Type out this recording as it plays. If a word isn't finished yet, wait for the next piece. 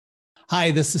Hi,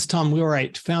 this is Tom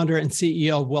Wheelwright, founder and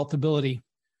CEO of Wealthability.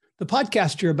 The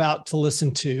podcast you're about to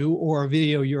listen to, or a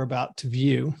video you're about to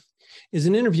view, is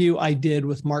an interview I did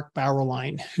with Mark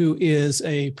Bauerlein, who is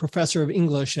a professor of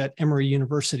English at Emory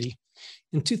University.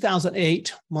 In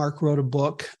 2008, Mark wrote a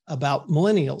book about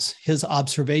millennials, his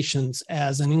observations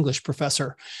as an English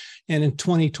professor. And in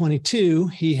 2022,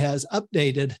 he has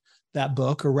updated that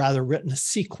book, or rather written a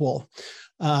sequel.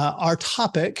 Our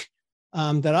topic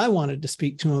that I wanted to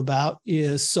speak to him about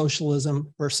is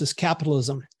socialism versus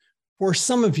capitalism. For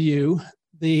some of you,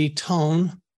 the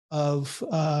tone of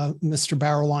Mr.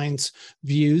 Bauerlein's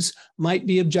views might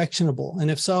be objectionable. And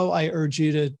if so, I urge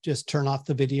you to just turn off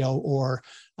the video or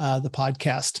the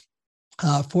podcast.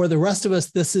 For the rest of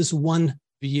us, this is one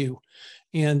view.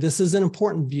 And this is an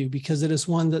important view because it is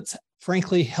one that's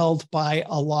frankly held by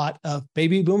a lot of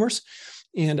baby boomers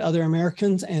and other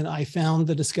Americans. And I found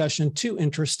the discussion too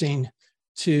interesting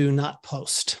to not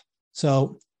post.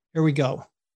 So here we go.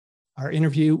 Our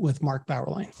interview with Mark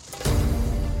Bauerlein.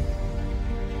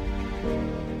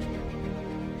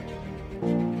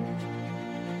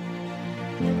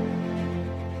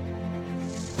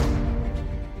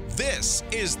 This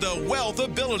is the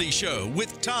Wealthability Show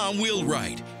with Tom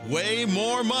Wheelwright. Way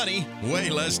more money, way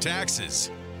less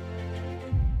taxes.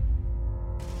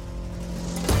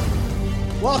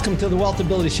 Welcome to the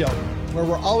Wealthability Show, where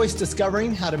we're always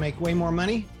discovering how to make way more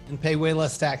money and pay way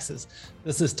less taxes.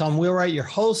 This is Tom Wheelwright, your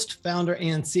host, founder,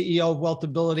 and CEO of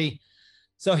Wealthability.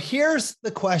 So here's the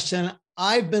question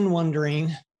I've been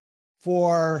wondering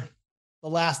for the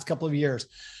last couple of years.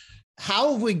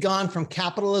 How have we gone from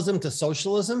capitalism to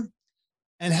socialism?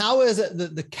 And how is it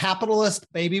that the capitalist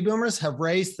baby boomers have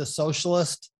raised the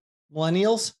socialist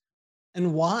millennials?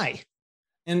 And why?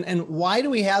 And why do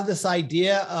we have this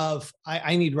idea of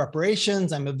I need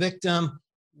reparations, I'm a victim?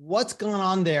 What's going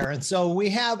on there? And so we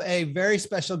have a very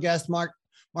special guest, Mark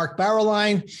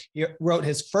Bauerlein. He wrote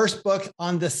his first book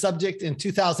on this subject in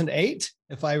 2008,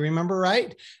 if I remember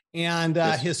right. And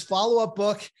yes. His follow-up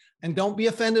book, and don't be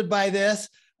offended by this,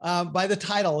 by the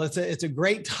title. It's a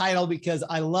great title because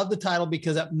I love the title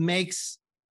because it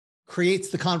creates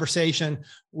the conversation,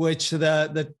 which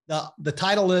the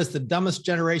title is The Dumbest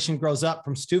Generation Grows Up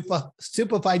from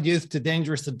Stupefied Youth to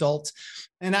Dangerous Adults.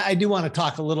 And I do want to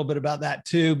talk a little bit about that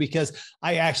too, because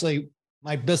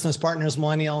my business partner is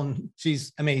millennial and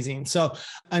she's amazing. So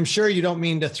I'm sure you don't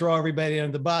mean to throw everybody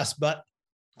under the bus, but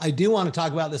I do want to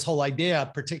talk about this whole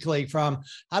idea, particularly from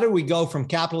how do we go from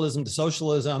capitalism to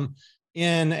socialism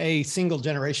in a single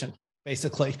generation,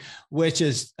 basically, which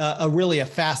is really a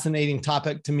fascinating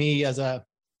topic to me as a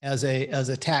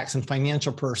tax and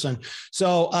financial person.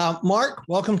 So, Mark,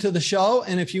 welcome to the show.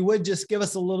 And if you would just give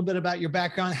us a little bit about your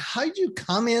background, how did you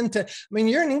come into?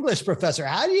 You're an English professor.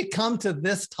 How do you come to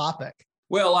this topic?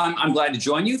 Well, I'm glad to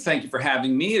join you. Thank you for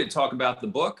having me to talk about the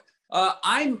book.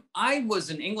 I was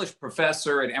an English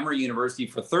professor at Emory University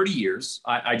for 30 years.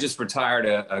 I just retired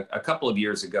a couple of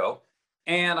years ago.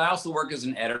 And I also work as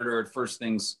an editor at First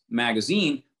Things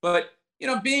magazine. But,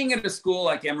 being at a school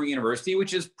like Emory University,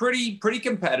 which is pretty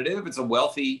competitive, it's a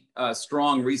wealthy,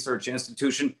 strong research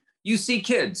institution, you see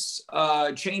kids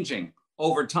changing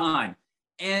over time.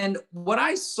 And what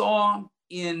I saw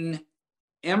in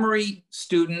Emory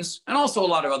students, and also a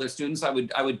lot of other students, I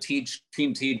would team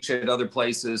teach at other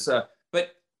places.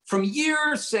 But from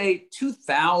year, say,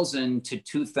 2000 to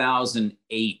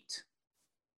 2008,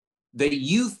 the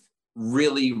youth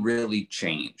really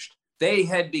changed. They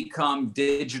had become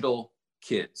digital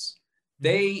kids.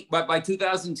 But by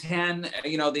 2010,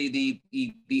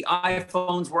 the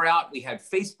iPhones were out. We had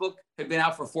Facebook had been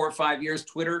out for 4 or 5 years.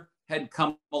 Twitter had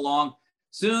come along.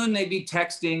 Soon they'd be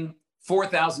texting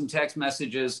 4,000 text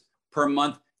messages per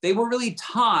month. They were really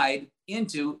tied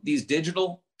into these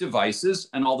digital devices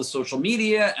and all the social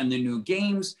media and the new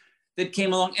games that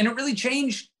came along, and it really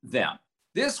changed them.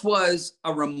 This was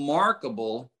a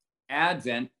remarkable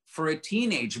advent for a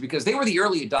teenager because they were the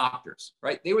early adopters,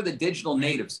 right? They were the digital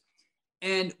natives.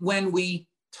 And when we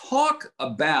talk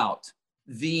about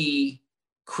the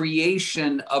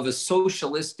creation of a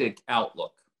socialistic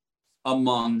outlook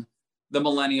among the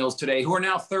millennials today, who are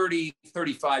now 30,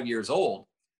 35 years old,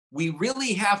 we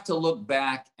really have to look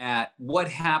back at what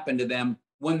happened to them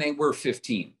when they were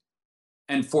 15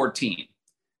 and 14.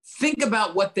 Think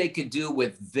about what they could do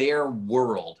with their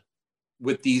world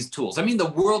with these tools.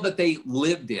 The world that they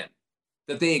lived in,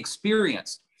 that they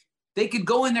experienced. They could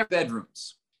go in their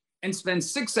bedrooms and spend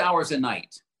 6 hours a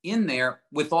night in there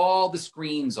with all the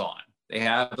screens on. They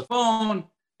have the phone,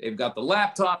 they've got the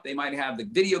laptop, they might have the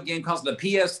video game console, the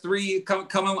PS3,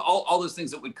 all those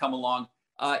things that would come along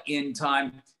in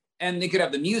time. And they could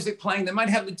have the music playing, they might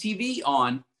have the TV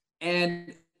on,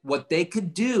 And what they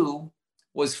could do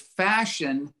was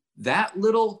fashion that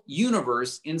little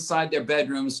universe inside their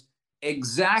bedrooms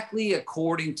exactly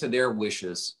according to their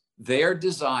wishes, their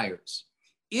desires.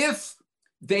 If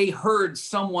they heard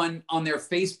someone on their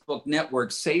Facebook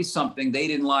network say something they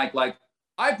didn't like,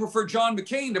 I prefer John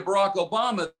McCain to Barack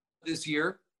Obama this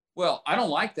year. Well, I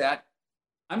don't like that.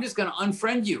 I'm just going to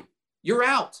unfriend you. You're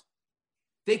out.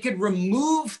 They could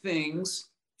remove things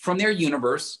from their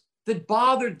universe that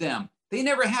bothered them. They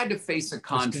never had to face a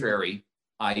contrary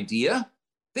idea.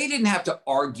 They didn't have to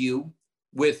argue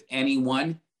with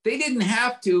anyone. They didn't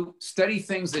have to study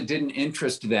things that didn't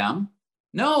interest them.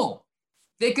 No,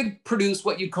 they could produce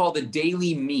what you'd call the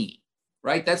daily me,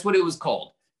 right? That's what it was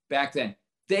called back then.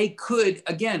 They could,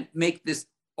 again, make this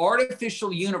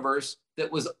artificial universe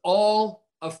that was all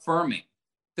affirming,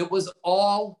 that was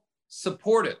all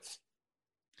supportive.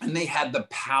 And they had the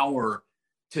power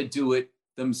to do it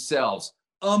themselves.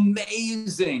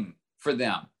 Amazing for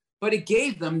them. But it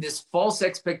gave them this false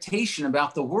expectation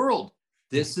about the world.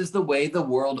 This is the way the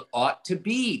world ought to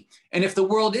be. And if the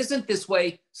world isn't this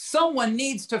way, someone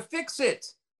needs to fix it.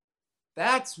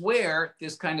 That's where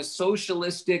this kind of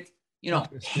socialistic,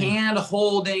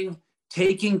 hand-holding,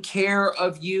 taking care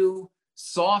of you,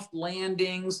 soft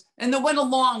landings, and that went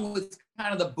along with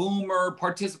kind of the boomer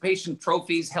participation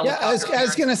trophies. Yeah, I was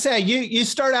going to say, you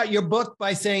start out your book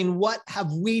by saying, what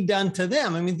have we done to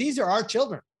them? I mean, these are our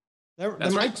children.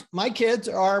 Right. My kids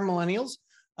are millennials.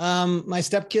 My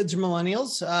stepkids are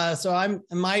millennials. So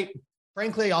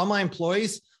frankly, all my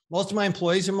employees, most of my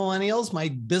employees are millennials. My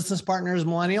business partner is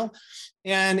millennial.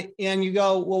 And you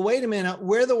go, well, wait a minute.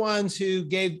 We're the ones who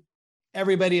gave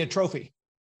everybody a trophy.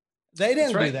 They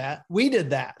didn't do that. We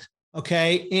did that.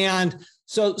 Okay. And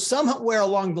so somewhere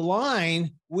along the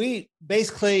line, we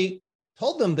basically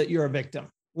told them that you're a victim.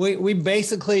 We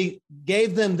basically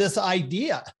gave them this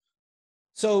idea.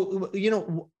 So,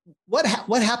 what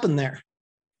happened there?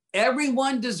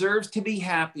 Everyone deserves to be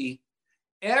happy.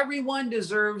 Everyone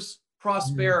deserves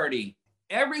prosperity.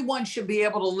 Everyone should be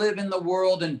able to live in the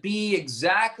world and be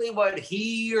exactly what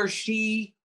he or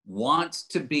she wants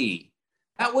to be.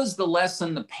 That was the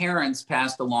lesson the parents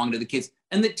passed along to the kids,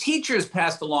 and the teachers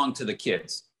passed along to the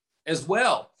kids as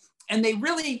well. And they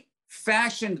really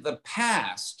fashioned the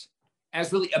past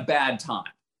as really a bad time.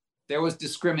 There was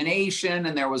discrimination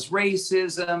and there was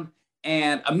racism,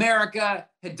 and America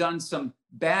had done some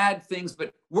bad things,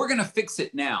 but we're going to fix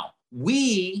it now.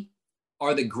 We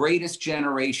are the greatest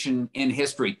generation in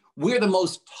history. We're the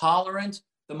most tolerant,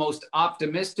 the most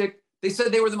optimistic. They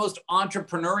said they were the most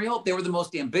entrepreneurial. They were the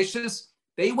most ambitious.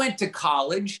 They went to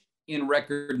college in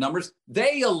record numbers.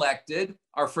 They elected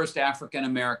our first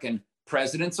African-American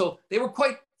president. So they were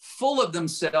quite full of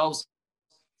themselves.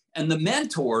 And the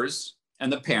mentors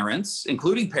and the parents,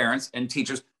 including parents and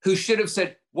teachers, who should have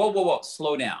said, whoa,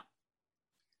 slow down.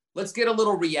 Let's get a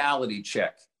little reality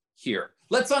check here.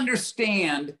 Let's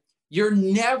understand you're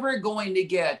never going to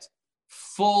get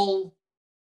full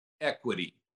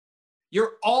equity.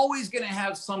 You're always going to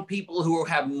have some people who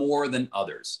have more than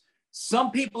others.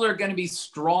 Some people are going to be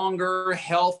stronger,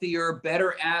 healthier,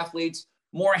 better athletes,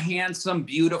 more handsome,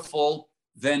 beautiful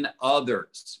than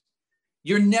others.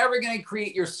 You're never going to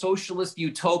create your socialist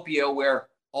utopia where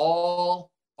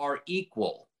all are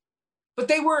equal. But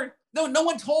no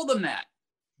one told them that.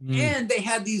 And they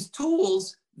had these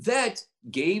tools that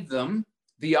gave them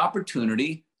the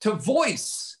opportunity to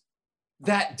voice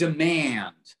that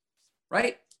demand,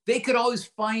 right? They could always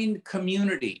find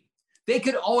community. They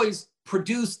could always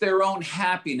produce their own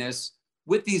happiness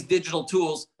with these digital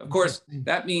tools. Of course,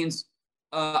 that means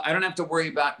I don't have to worry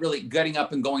about really getting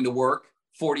up and going to work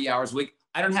 40 hours a week.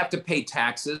 I don't have to pay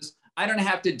taxes. I don't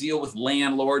have to deal with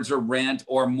landlords or rent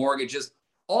or mortgages.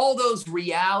 All those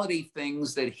reality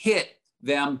things that hit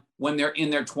them when they're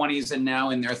in their 20s and now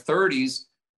in their 30s,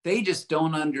 they just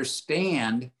don't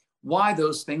understand why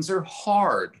those things are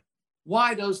hard,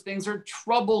 why those things are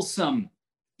troublesome.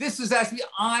 This is actually,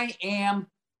 I am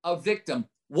a victim.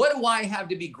 What do I have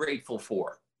to be grateful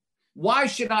for? Why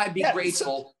should I be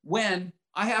grateful when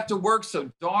I have to work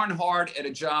so darn hard at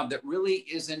a job that really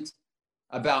isn't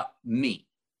about me?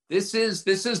 This is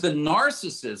the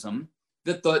narcissism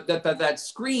that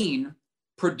screen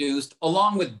produced,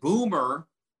 along with boomer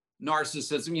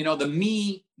narcissism, the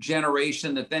me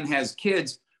generation that then has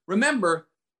kids. Remember,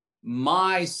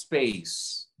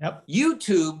 MySpace. Yep.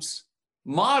 YouTube's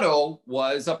motto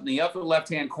was up in the upper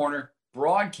left-hand corner,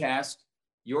 broadcast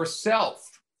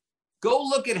yourself. Go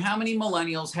look at how many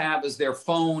millennials have as their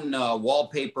phone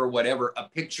wallpaper, whatever, a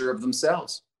picture of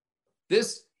themselves.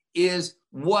 This is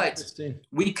what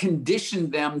we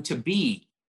conditioned them to be.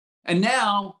 And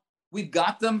now We've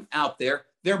got them out there.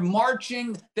 They're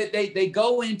marching. They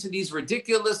go into these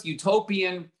ridiculous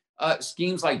utopian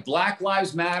schemes like Black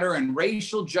Lives Matter and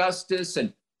racial justice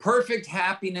and perfect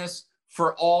happiness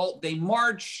for all. They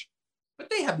march, but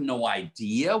they have no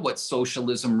idea what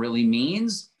socialism really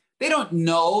means. They don't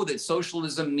know that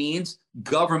socialism means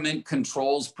government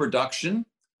controls production.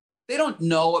 They don't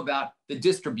know about the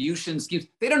distribution schemes.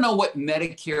 They don't know what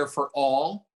Medicare for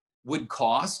all would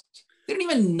cost. They don't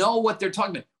even know what they're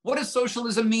talking about. What does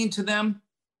socialism mean to them?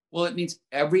 Well, it means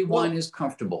everyone is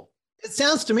comfortable. It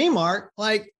sounds to me, Mark,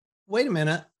 like, wait a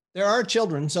minute, there are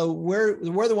children. So we're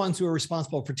the ones who are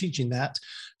responsible for teaching that.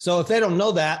 So if they don't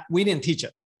know that, we didn't teach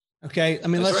it. Okay. I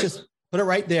mean, let's just put it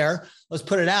right there. Let's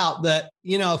put it out that,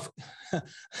 you know,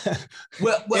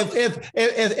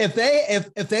 if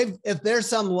there's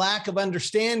some lack of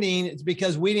understanding, it's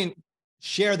because we didn't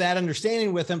share that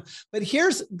understanding with them. But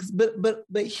here's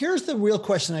the real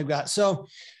question I've got. So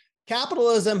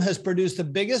capitalism has produced the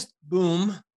biggest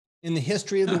boom in the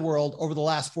history of the world over the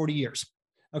last 40 years.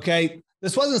 Okay.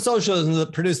 This wasn't socialism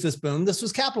that produced this boom. This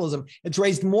was capitalism. It's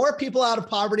raised more people out of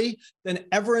poverty than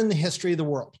ever in the history of the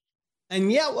world.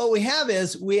 And yet what we have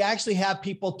is we actually have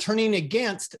people turning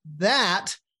against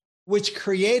that which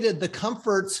created the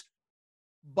comforts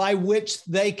by which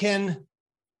they can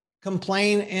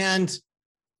complain and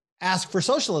ask for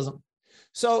socialism.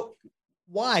 So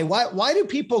why do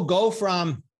people go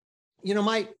from, you know,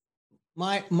 my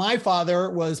father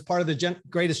was part of the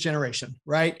greatest generation,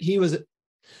 right? He was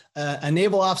a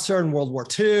naval officer in World War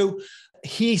II.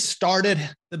 He started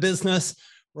the business,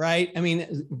 right? I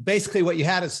mean, basically what you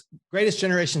had is greatest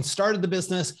generation started the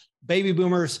business, baby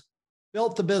boomers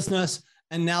built the business,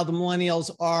 and now the millennials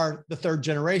are the third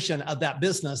generation of that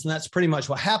business. And that's pretty much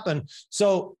what happened.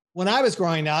 So when I was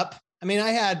growing up, I mean,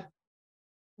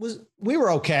 we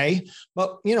were okay,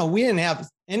 but you know, we didn't have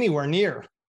anywhere near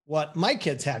what my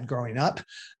kids had growing up.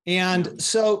 And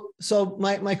so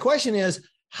my question is,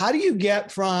 how do you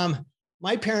get from,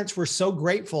 my parents were so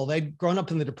grateful. They'd grown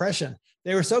up in the Depression.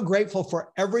 They were so grateful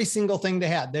for every single thing they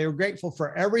had. They were grateful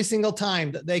for every single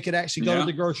time that they could actually go to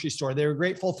the grocery store. They were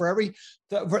grateful for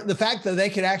for the fact that they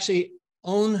could actually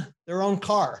own their own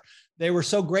car. They were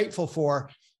so grateful for.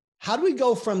 How do we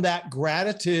go from that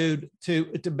gratitude to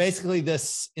basically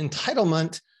this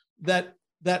entitlement that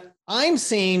I'm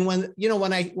seeing when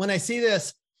I see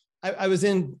this? I was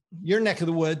in your neck of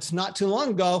the woods not too long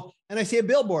ago, and I see a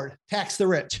billboard, tax the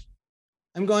rich.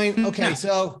 I'm going, okay,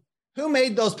 so who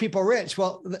made those people rich?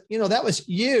 Well, you know, that was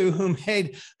you who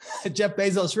made Jeff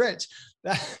Bezos rich.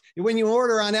 When you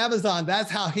order on Amazon, that's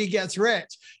how he gets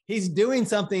rich. He's doing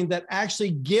something that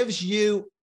actually gives you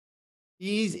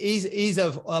ease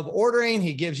of ordering.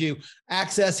 He gives you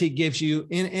access. He gives you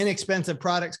inexpensive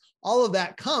products. All of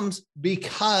that comes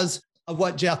because of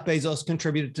what Jeff Bezos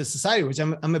contributed to society, which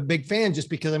I'm a big fan, just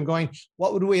because I'm going,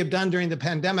 what would we have done during the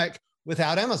pandemic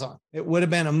without Amazon? It would have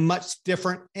been a much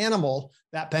different animal,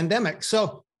 that pandemic.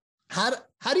 So how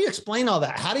do you explain all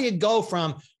that? How do you go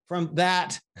from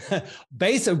that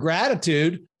base of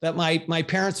gratitude that my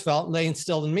parents felt and they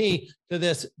instilled in me to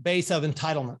this base of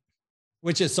entitlement,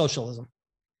 which is socialism?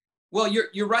 Well,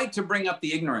 you're right to bring up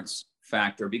the ignorance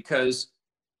factor, because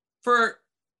for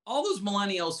all those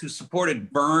millennials who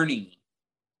supported Bernie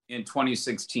in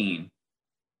 2016,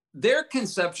 their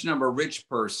conception of a rich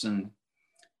person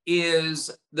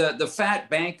is the fat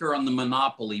banker on the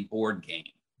Monopoly board game.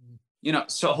 You know,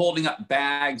 so holding up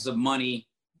bags of money,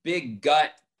 big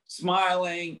gut,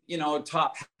 smiling, you know,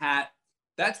 top hat.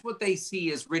 That's what they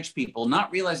see as rich people,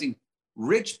 not realizing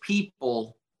rich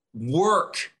people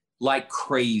work like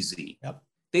crazy. Yep.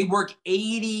 They work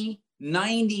 80,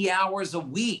 90 hours a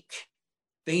week.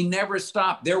 They never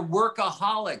stop. They're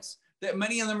workaholics. That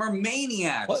many of them are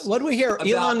maniacs. What do we hear?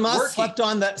 Elon Musk slept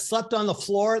on the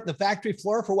floor, the factory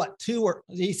floor, for what, 2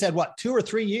 or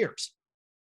 3 years?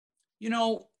 You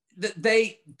know,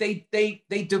 they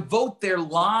devote their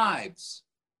lives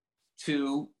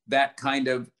to that kind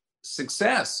of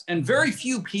success, and very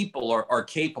few people are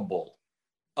capable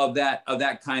of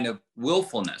that kind of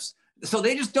willfulness. So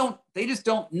they just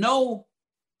don't know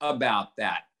about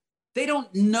that. They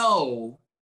don't know,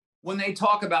 when they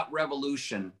talk about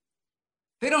revolution,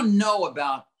 they don't know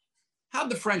about how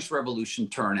the French Revolution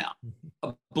turn out,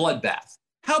 a bloodbath.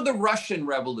 How the Russian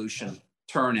Revolution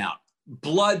turn out,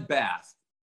 bloodbath.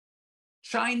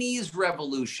 Chinese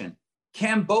Revolution,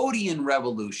 Cambodian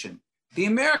Revolution. The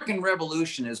American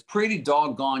Revolution is pretty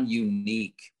doggone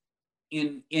unique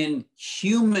in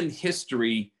human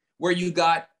history, where you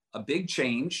got a big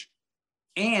change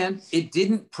and it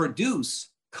didn't produce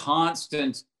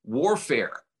constant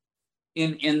warfare.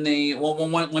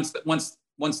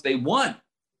 Once they won,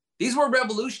 These were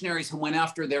revolutionaries who went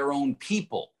after their own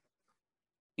people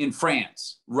in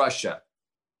France, Russia,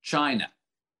 China.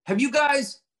 Have you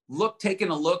guys taken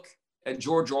a look at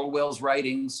George Orwell's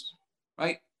writings,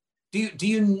 right? Do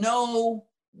you know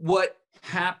what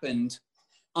happened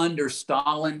under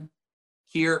Stalin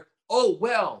here? Oh,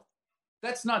 well,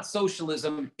 that's not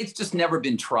socialism. It's just never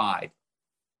been tried.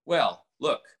 Well,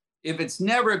 look, if it's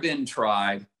never been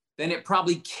tried, then it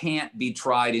probably can't be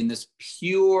tried in this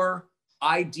pure,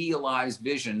 idealized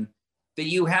vision that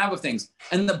you have of things.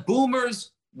 And the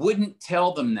boomers wouldn't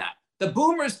tell them that. The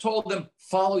boomers told them,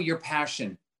 follow your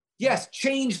passion. Yes,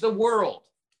 change the world.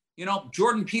 You know,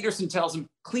 Jordan Peterson tells them,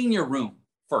 clean your room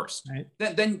first. Right.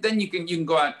 Then you can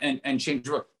go out and change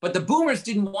the world. But the boomers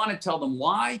didn't want to tell them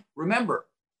why. Remember,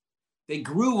 they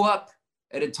grew up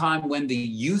at a time when the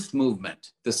youth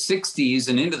movement, the 60s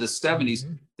and into the 70s,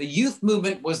 the youth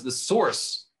movement was the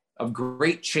source of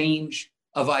great change,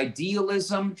 of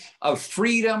idealism, of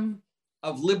freedom,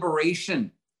 of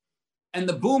liberation. And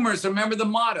the boomers, remember the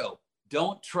motto,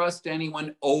 don't trust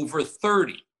anyone over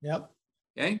 30. Yep.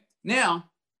 Okay. Now,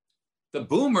 the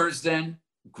boomers then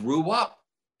grew up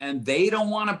and they don't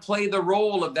want to play the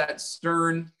role of that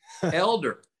stern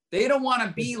elder. They don't want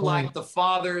to be like the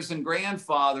fathers and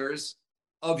grandfathers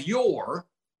of yore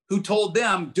who told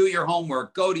them, do your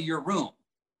homework, go to your room.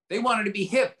 They wanted to be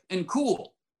hip and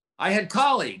cool. I had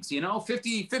colleagues,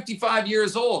 50, 55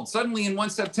 years old. Suddenly in 1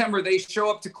 September, they show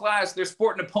up to class, they're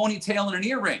sporting a ponytail and an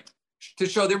earring to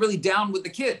show they're really down with the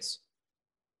kids.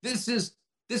 This is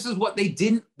what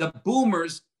the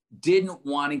boomers didn't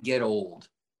want to get old,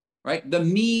 right? The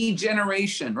me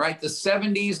generation, right? The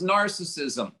 70s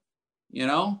narcissism,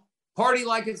 party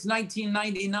like it's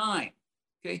 1999.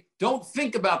 Okay. Don't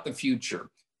think about the future.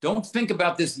 Don't think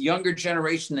about this younger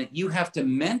generation that you have to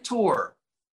mentor.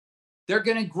 They're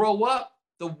going to grow up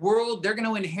the world. They're going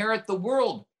to inherit the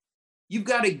world. You've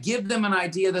got to give them an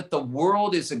idea that the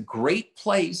world is a great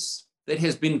place that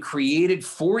has been created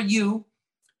for you.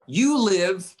 You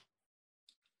live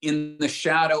in the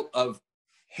shadow of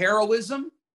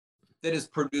heroism that has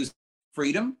produced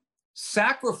freedom,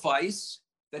 sacrifice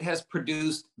that has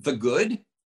produced the good,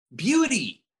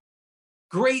 beauty,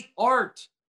 great art,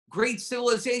 great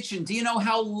civilization. Do you know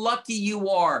how lucky you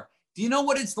are? Do you know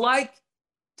what it's like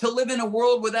to live in a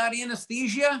world without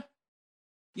anesthesia?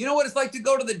 You know what it's like to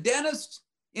go to the dentist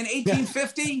in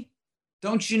 1850?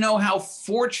 Don't you know how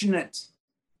fortunate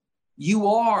you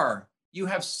are? You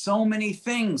have so many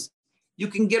things. You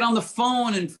can get on the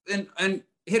phone and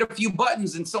hit a few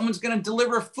buttons and someone's going to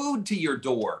deliver food to your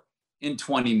door in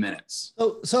 20 minutes.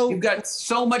 So you've got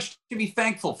so much to be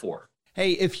thankful for.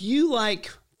 Hey, if you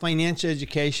like financial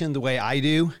education the way I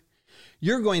do,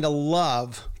 you're going to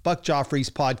love Buck Joffrey's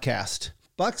podcast.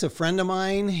 Buck's a friend of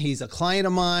mine. He's a client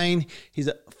of mine. He's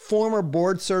a former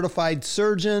board certified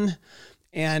surgeon,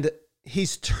 and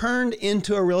he's turned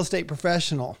into a real estate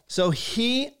professional. So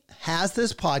he has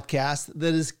this podcast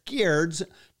that is geared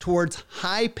towards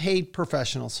high-paid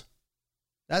professionals.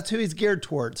 That's who he's geared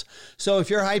towards. So if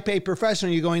you're a high-paid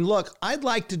professional, you're going, look, I'd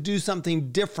like to do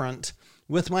something different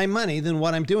with my money than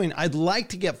what I'm doing. I'd like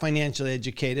to get financially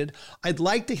educated. I'd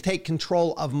like to take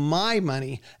control of my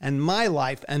money and my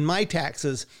life and my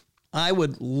taxes. I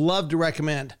would love to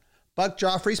recommend Buck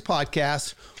Joffrey's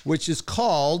podcast, which is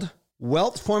called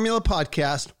Wealth Formula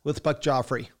Podcast with Buck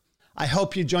Joffrey. I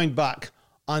hope you join Buck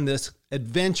on this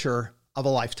adventure of a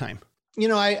lifetime.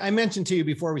 I mentioned to you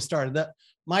before we started that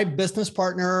my business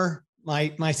partner,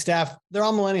 my staff, they're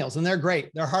all millennials and they're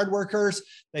great. They're hard workers.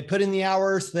 They put in the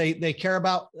hours. They care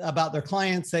about their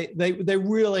clients. They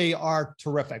really are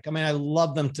terrific. I mean, I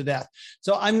love them to death.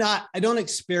 So I don't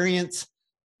experience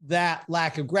that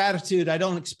lack of gratitude. I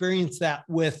don't experience that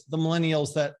with the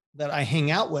millennials that I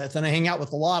hang out with, and I hang out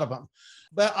with a lot of them.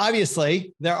 But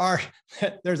obviously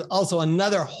there's also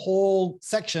another whole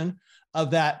section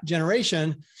of that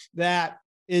generation that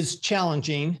is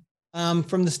challenging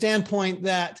from the standpoint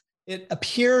that it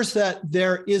appears that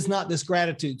there is not this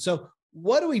gratitude. So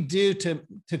what do we do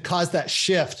to cause that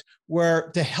shift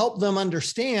to help them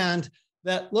understand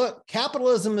that, look,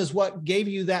 capitalism is what gave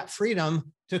you that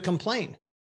freedom to complain?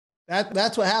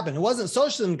 That's what happened. It wasn't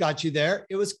socialism got you there.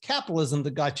 It was capitalism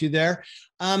that got you there.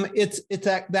 It's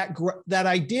that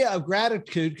idea of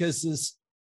gratitude, because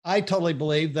I totally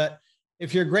believe that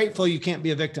if you're grateful, you can't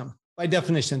be a victim. By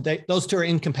definition, those two are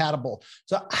incompatible.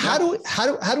 So how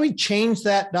do we change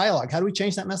that dialogue? How do we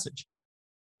change that message?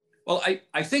 Well,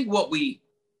 I think what we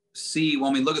see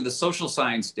when we look at the social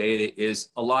science data is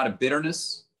a lot of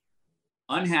bitterness,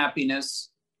 unhappiness,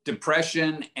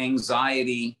 depression,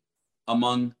 anxiety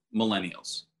among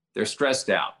millennials. They're stressed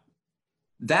out.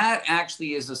 That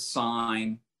actually is a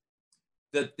sign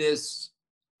that this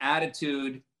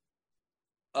attitude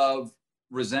of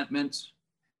resentment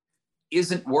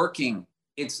isn't working.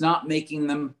 It's not making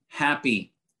them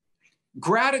happy.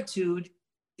 Gratitude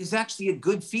is actually a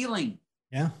good feeling.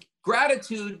 Yeah.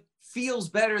 Gratitude feels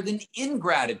better than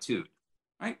ingratitude,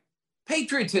 right?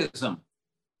 Patriotism.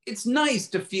 It's nice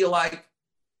to feel like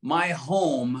my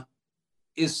home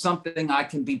is something I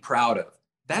can be proud of.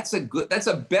 That's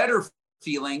a better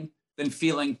feeling than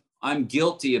feeling I'm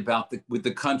guilty with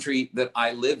the country that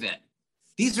I live in.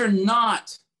 These are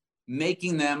not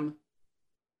making them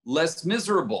less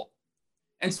miserable.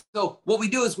 And so what we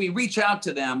do is we reach out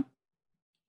to them,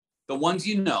 the ones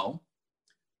you know,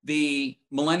 the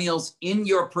millennials in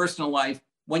your personal life.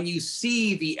 When you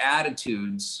see the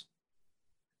attitudes,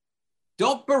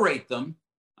 don't berate them.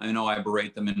 I know I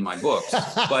berate them in my books,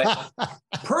 but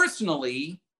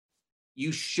personally,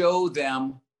 you show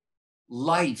them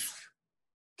life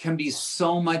can be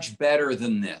so much better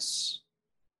than this.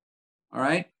 All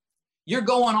right? You're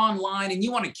going online and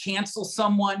you want to cancel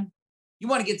someone. You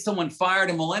want to get someone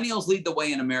fired, and millennials lead the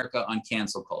way in America on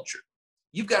cancel culture.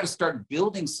 You've got to start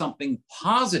building something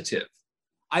positive.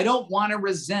 I don't want to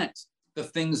resent the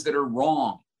things that are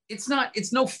wrong. It's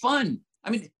no fun. I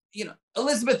mean,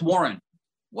 Elizabeth Warren,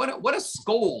 what a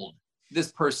scold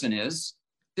this person is.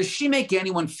 Does she make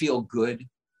anyone feel good,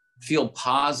 feel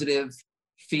positive,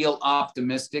 feel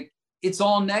optimistic? It's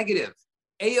all negative.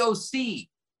 AOC,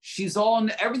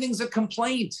 everything's a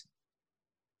complaint.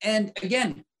 And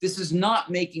again, this is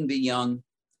not making the young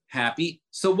happy.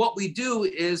 So what we do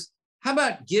is, how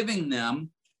about giving them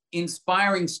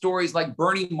inspiring stories like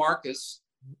Bernie Marcus,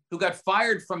 who got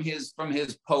fired from his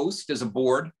post as a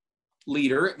board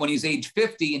leader when he's age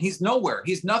 50, and he's nowhere,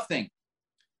 he's nothing.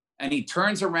 And he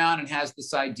turns around and has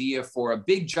this idea for a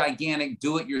big, gigantic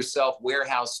do-it-yourself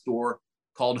warehouse store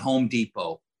called Home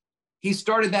Depot. He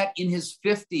started that in his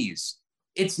 50s.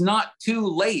 It's not too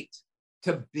late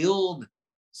to build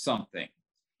something.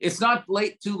 It's not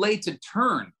too late to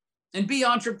turn and be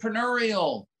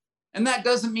entrepreneurial. And that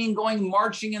doesn't mean going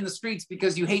marching in the streets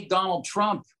because you hate Donald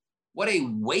Trump. What a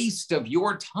waste of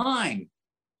your time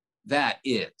that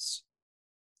is.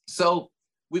 So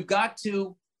we've got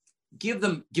to give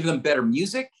them better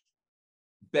music,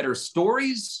 better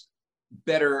stories,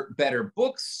 better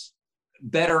books,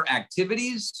 better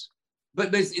activities.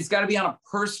 But it's got to be on a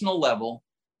personal level,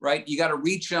 right? You got to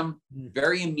reach them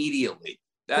very immediately.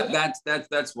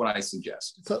 That's what I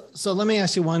suggest. So let me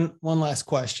ask you one last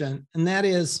question, and that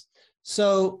is,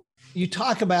 so you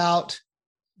talk about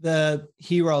the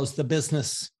heroes, the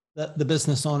business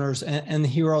owners and the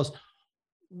heroes.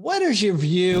 What is your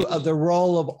view of the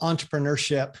role of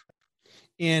entrepreneurship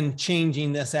in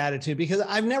changing this attitude? Because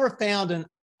I've never found an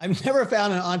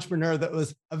entrepreneur that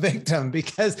was a victim,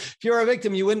 because if you're a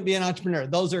victim, you wouldn't be an entrepreneur.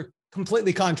 Those are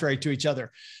completely contrary to each other.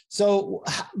 So,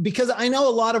 because I know a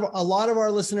lot of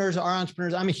our listeners are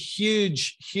entrepreneurs. I'm a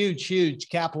huge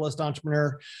capitalist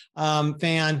entrepreneur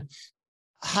fan.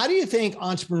 How do you think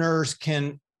entrepreneurs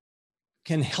can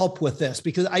help with this?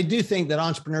 Because I do think that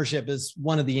entrepreneurship is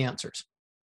one of the answers.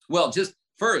 Well, just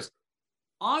first,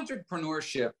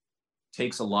 entrepreneurship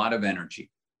takes a lot of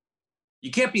energy.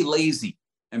 You can't be lazy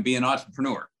and be an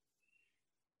entrepreneur.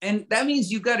 And that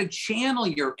means you've got to channel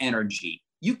your energy.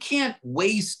 You can't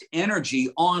waste energy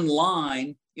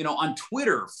online, on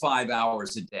Twitter 5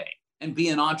 hours a day and be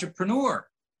an entrepreneur.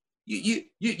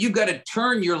 You've got to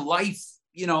turn your life,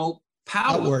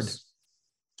 powers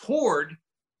forward,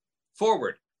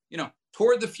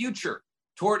 toward the future,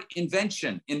 toward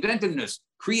inventiveness,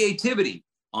 creativity,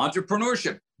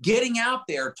 entrepreneurship, getting out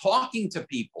there, talking to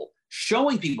people,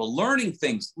 showing people, learning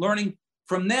things, learning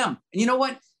from them. And you know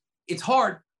what? It's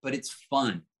hard, but it's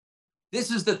fun. This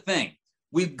is the thing.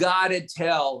 We've got to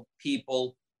tell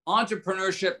people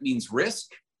entrepreneurship means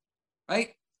risk,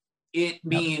 right? It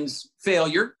means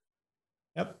failure,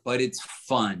 but it's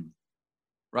fun,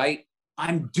 right?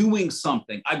 I'm doing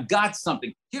something. I've got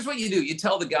something. Here's what you do. You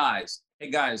tell the guys, hey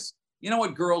guys, you know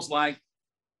what girls like?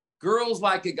 Girls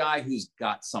like a guy who's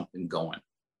got something going.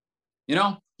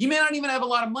 He may not even have a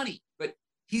lot of money, but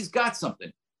he's got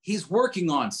something. He's working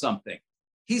on something.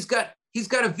 He's got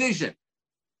a vision.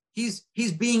 He's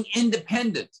being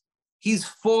independent. He's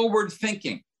forward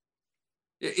thinking.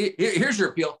 Here's your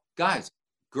appeal. Guys,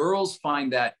 girls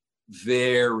find that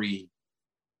very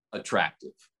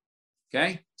attractive.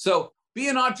 Okay? So be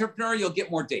an entrepreneur, you'll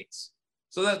get more dates.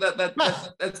 So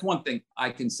that's one thing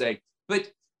I can say.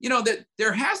 But that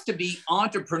there has to be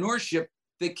entrepreneurship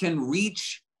that can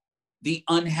reach the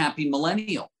unhappy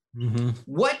millennial. Mm-hmm.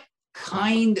 What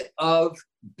kind of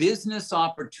business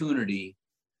opportunity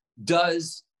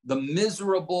does the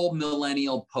miserable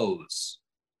millennial pose?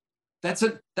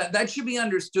 that should be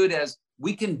understood as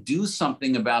we can do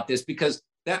something about this, because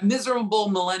that miserable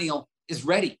millennial is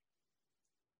ready.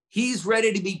 He's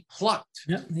ready to be plucked.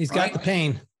 Yeah, he's got the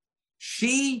pain.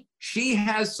 She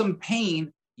has some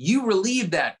pain. You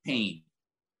relieve that pain,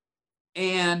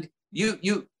 and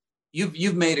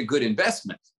you've made a good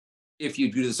investment if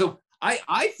you do this. So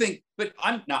I think, but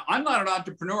I'm not an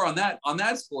entrepreneur on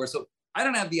that score, so I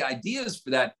don't have the ideas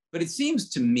for that. But it seems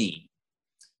to me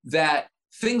that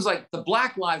things like the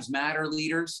Black Lives Matter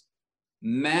leaders,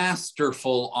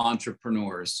 masterful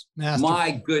entrepreneurs.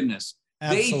 My goodness.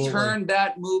 Absolutely. They turned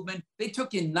that movement. They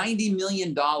took in $90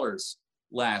 million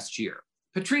last year.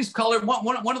 Patrisse Cullors,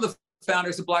 one of the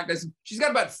founders of Black Lives, she's got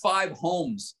about 5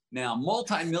 homes now,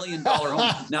 multi-million-dollar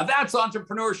homes. Now that's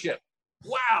entrepreneurship.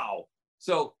 Wow.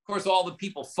 So, of course, all the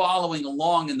people following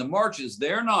along in the marches,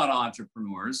 they're not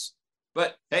entrepreneurs.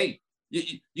 But hey,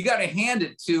 you got to hand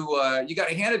it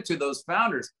to those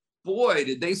founders. Boy,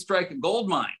 did they strike a gold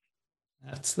mine.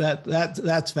 That's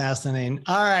fascinating.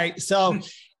 All right, so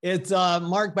it's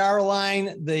Mark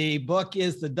Bauerlein. The book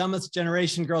is The Dumbest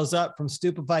Generation Grows Up: From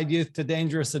Stupefied Youth to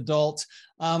Dangerous Adults.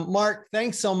 Mark,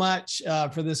 thanks so much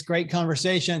for this great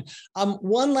conversation.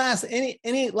 One last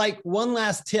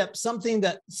tip, something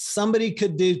that somebody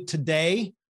could do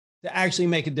today to actually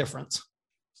make a difference.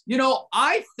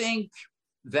 I think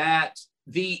that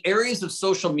the areas of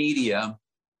social media,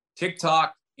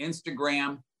 TikTok,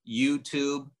 Instagram,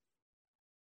 YouTube,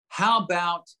 how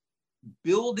about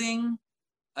building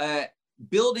a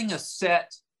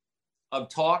set of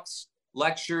talks,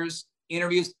 lectures,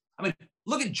 interviews? I mean,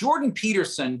 look at Jordan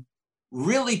Peterson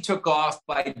really took off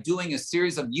by doing a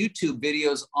series of YouTube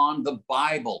videos on the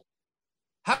Bible.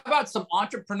 How about some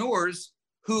entrepreneurs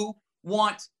who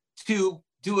want to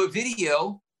do a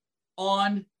video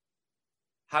on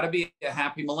how to be a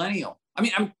happy millennial? I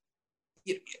mean, I'm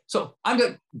going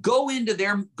to go into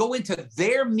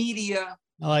their media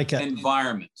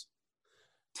environment,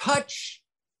 touch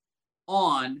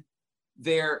on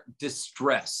their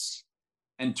distress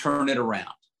and turn it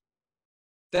around.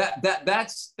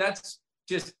 That's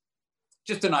just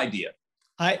an idea.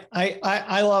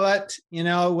 I love it.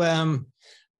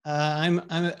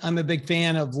 I'm a big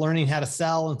fan of learning how to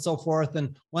sell and so forth.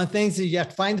 And one of the things is you have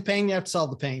to find the pain, you have to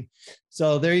solve the pain.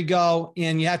 So there you go.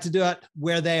 And you have to do it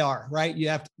where they are, right? You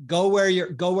have to go where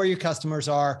your customers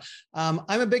are. I'm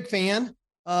a big fan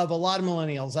of a lot of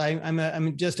millennials.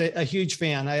 I'm just a huge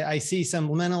fan. I see some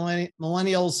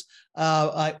millennials.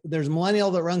 There's a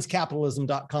millennial that runs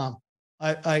capitalism.com.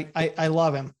 I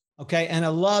love him. Okay. And I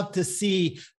love to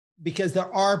see, because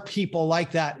there are people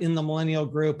like that in the millennial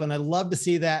group, and I love to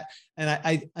see that.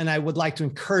 And I would like to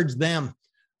encourage them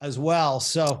as well.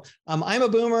 So I'm a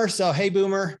boomer. So, hey,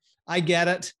 boomer, I get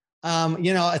it.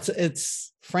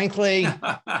 It's frankly,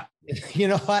 you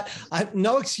know what?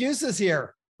 No excuses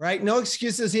here, right? No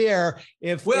excuses here.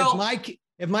 If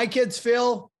my kids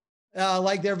feel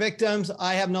like they're victims,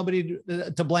 I have nobody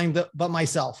to blame but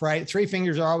myself, right? 3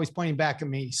 fingers are always pointing back at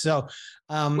me. So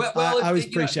I always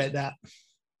appreciate that.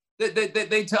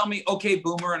 They tell me, okay,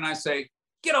 boomer. And I say,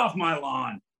 get off my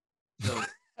lawn. So,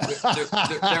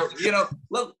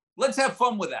 let's have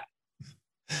fun with that.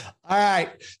 All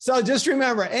right. So just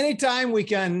remember, anytime we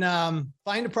can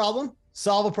find a problem,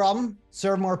 solve a problem,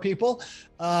 serve more people,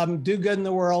 do good in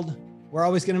the world, we're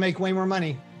always going to make way more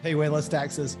money, pay way less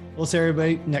taxes. We'll see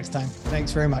everybody next time.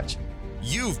 Thanks very much.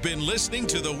 You've been listening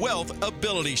to the Wealth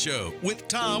Ability Show with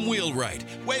Tom Wheelwright.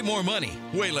 Way more money,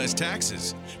 way less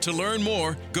taxes. To learn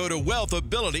more, go to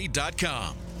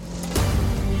wealthability.com.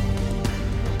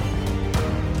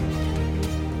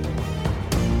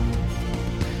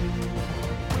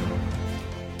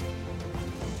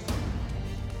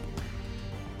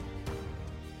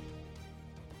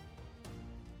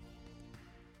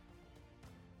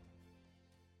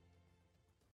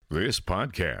 This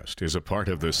podcast is a part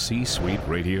of the C-Suite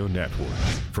Radio Network.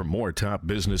 For more top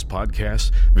business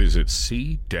podcasts, visit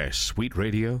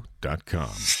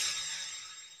c-suiteradio.com.